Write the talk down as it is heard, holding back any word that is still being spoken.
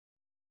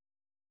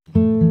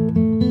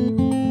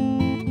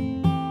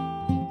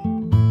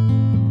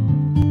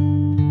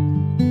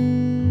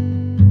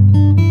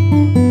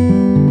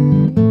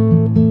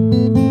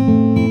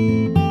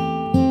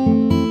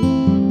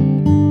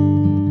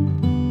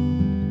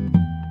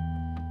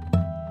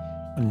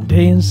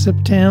Day in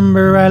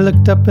September, I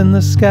looked up in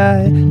the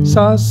sky,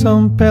 saw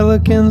some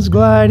pelicans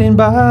gliding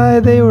by.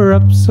 They were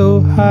up so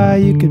high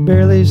you could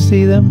barely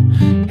see them,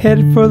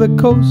 headed for the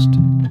coast,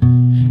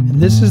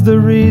 and this is the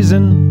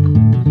reason.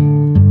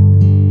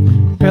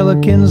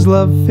 Pelicans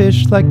love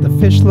fish like the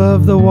fish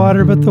love the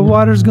water, but the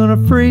water's gonna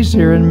freeze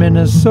here in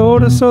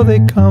Minnesota, so they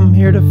come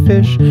here to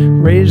fish,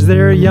 raise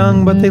their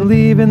young, but they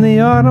leave in the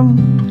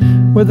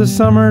autumn with the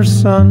summer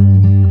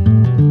sun.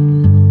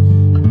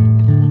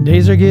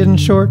 Days are getting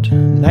short,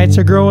 nights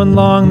are growing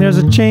long. There's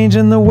a change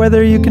in the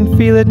weather, you can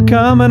feel it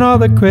coming. All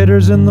the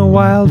critters in the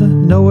wild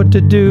know what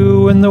to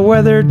do. When the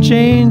weather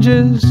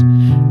changes,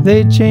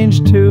 they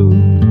change too.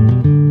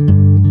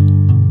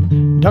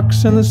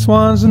 Ducks and the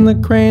swans and the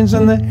cranes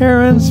and the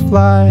herons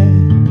fly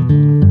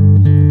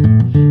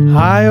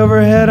high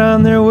overhead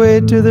on their way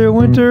to their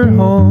winter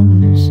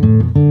homes.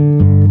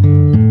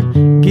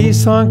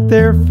 Geese honk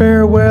their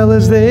farewell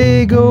as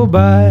they go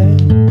by.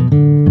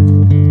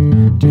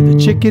 To the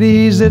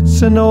chickadees,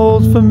 it's an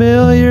old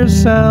familiar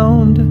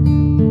sound.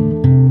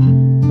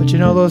 But you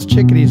know those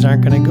chickadees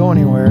aren't going to go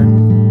anywhere.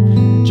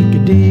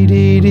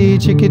 Chickadee-dee-dee,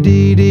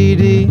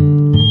 chickadee-dee-dee.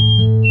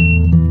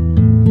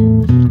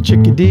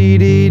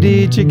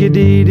 Chickadee-dee-dee,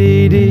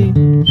 chickadee-dee-dee.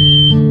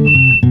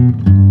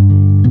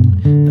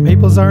 The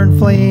maples are in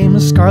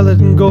flames,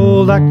 scarlet and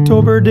gold.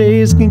 October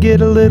days can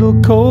get a little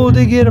cold.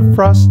 You get a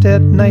frost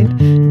at night,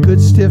 a good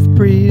stiff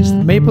breeze.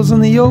 The maples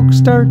and the oaks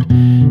start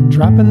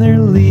dropping their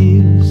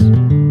leaves.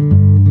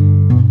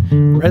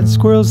 Red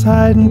squirrels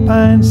hide in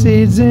pine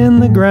seeds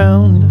in the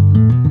ground.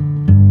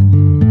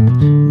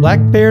 Black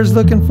bears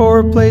looking for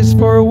a place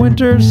for a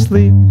winter's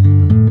sleep.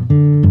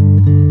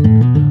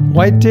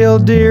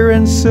 White-tailed deer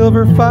and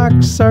silver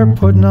fox are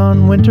putting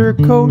on winter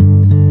coat.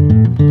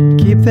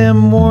 Keep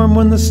them warm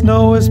when the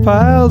snow is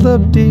piled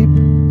up deep.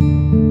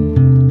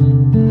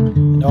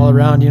 And all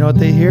around, you know what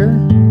they hear?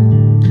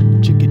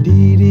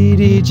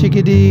 Chickadee-dee-dee,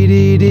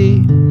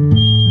 chickadee-dee-dee.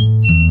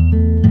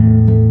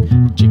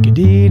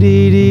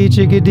 Chickadee-dee-dee,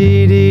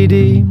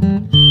 chickadee-dee-dee.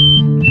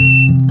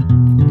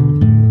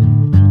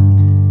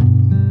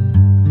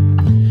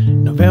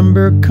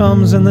 November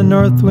comes and the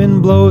north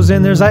wind blows,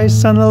 and there's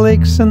ice on the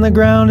lakes and the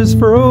ground is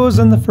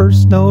frozen. The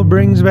first snow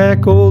brings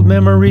back old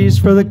memories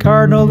for the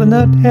cardinal, the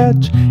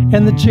nuthatch,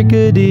 and the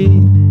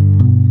chickadee.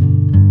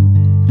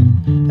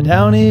 A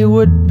downy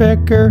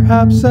woodpecker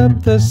hops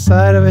up the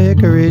side of a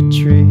hickory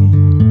tree,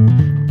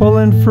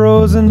 pulling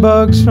frozen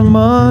bugs from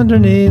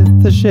underneath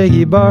the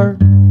shaggy bark.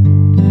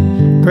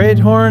 Great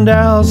horned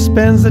owl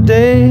spends the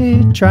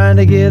day trying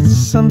to get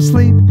some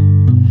sleep.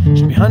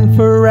 She'll be hunting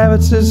for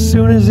rabbits as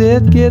soon as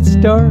it gets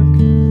dark.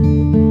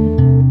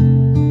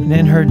 And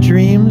in her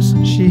dreams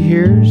she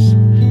hears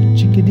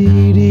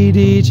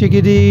chickadee-dee-dee,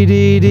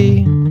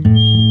 chickadee-dee-dee.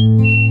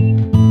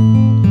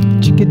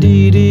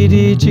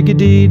 Chickadee-dee-dee,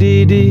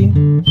 chickadee-dee-dee.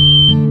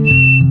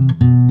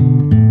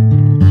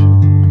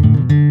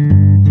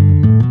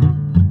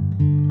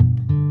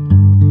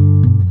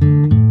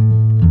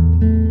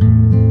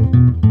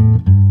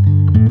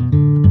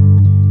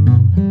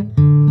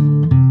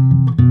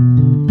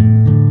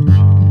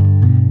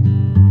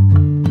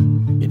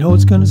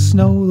 It's gonna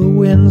snow, the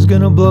wind's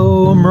gonna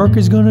blow,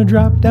 mercury's gonna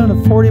drop down to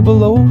 40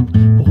 below.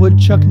 A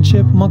woodchuck and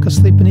chipmunk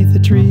asleep beneath the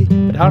tree,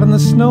 but out in the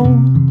snow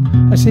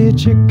I see a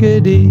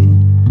chickadee.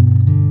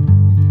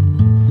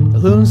 The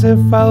loons have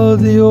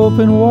followed the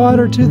open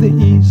water to the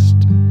east.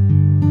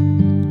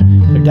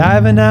 They're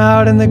diving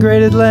out in the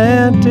great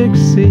Atlantic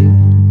Sea.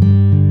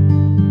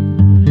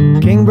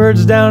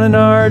 Kingbirds down in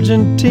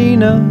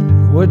Argentina,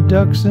 wood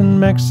ducks in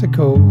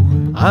Mexico.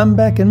 I'm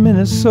back in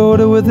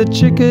Minnesota with the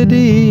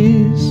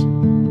chickadees.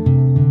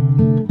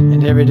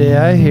 And every day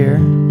I hear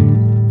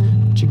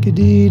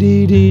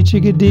chickadee-dee-dee,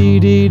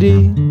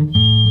 chickadee-dee-dee.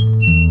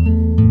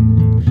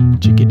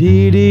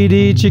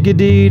 Chickadee-dee-dee,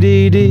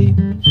 chickadee-dee-dee.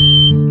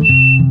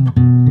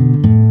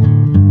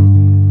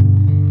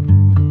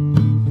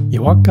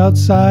 You walk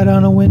outside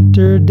on a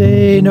winter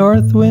day,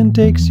 north wind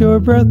takes your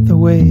breath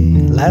away.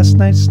 Last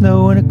night's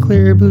snow and a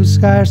clear blue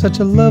sky, such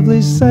a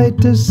lovely sight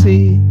to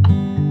see.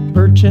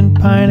 Birch and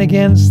pine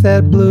against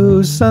that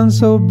blue sun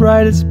so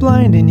bright it's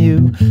blinding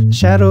you. The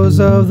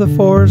shadows of the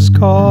forest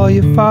call,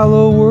 you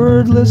follow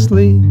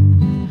wordlessly.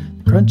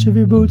 The crunch of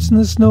your boots and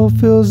the snow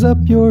fills up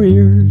your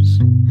ears.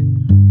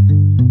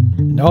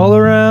 And all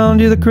around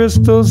you the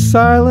crystal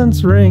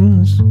silence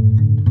rings.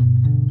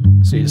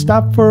 So you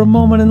stop for a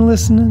moment and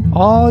listen, and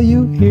all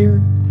you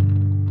hear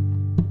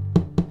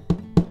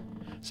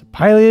is a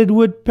pileated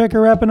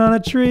woodpecker rapping on a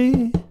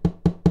tree,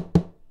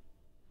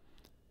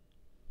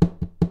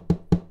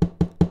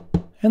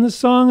 and the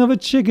song of a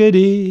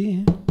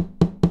chickadee.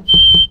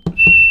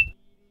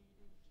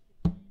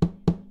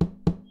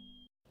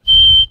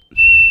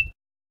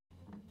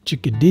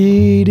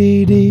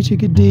 Chickadee-dee-dee,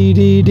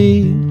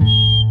 chickadee-dee-dee.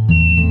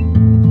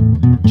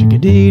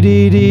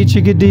 Chickadee-dee-dee,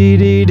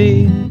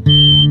 chickadee-dee-dee.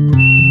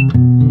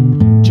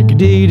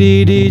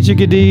 Chickadee-dee-dee,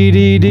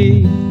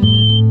 chickadee-dee-dee.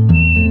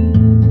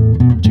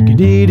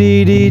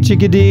 Chickadee-dee-dee,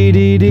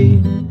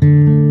 chickadee-dee-dee.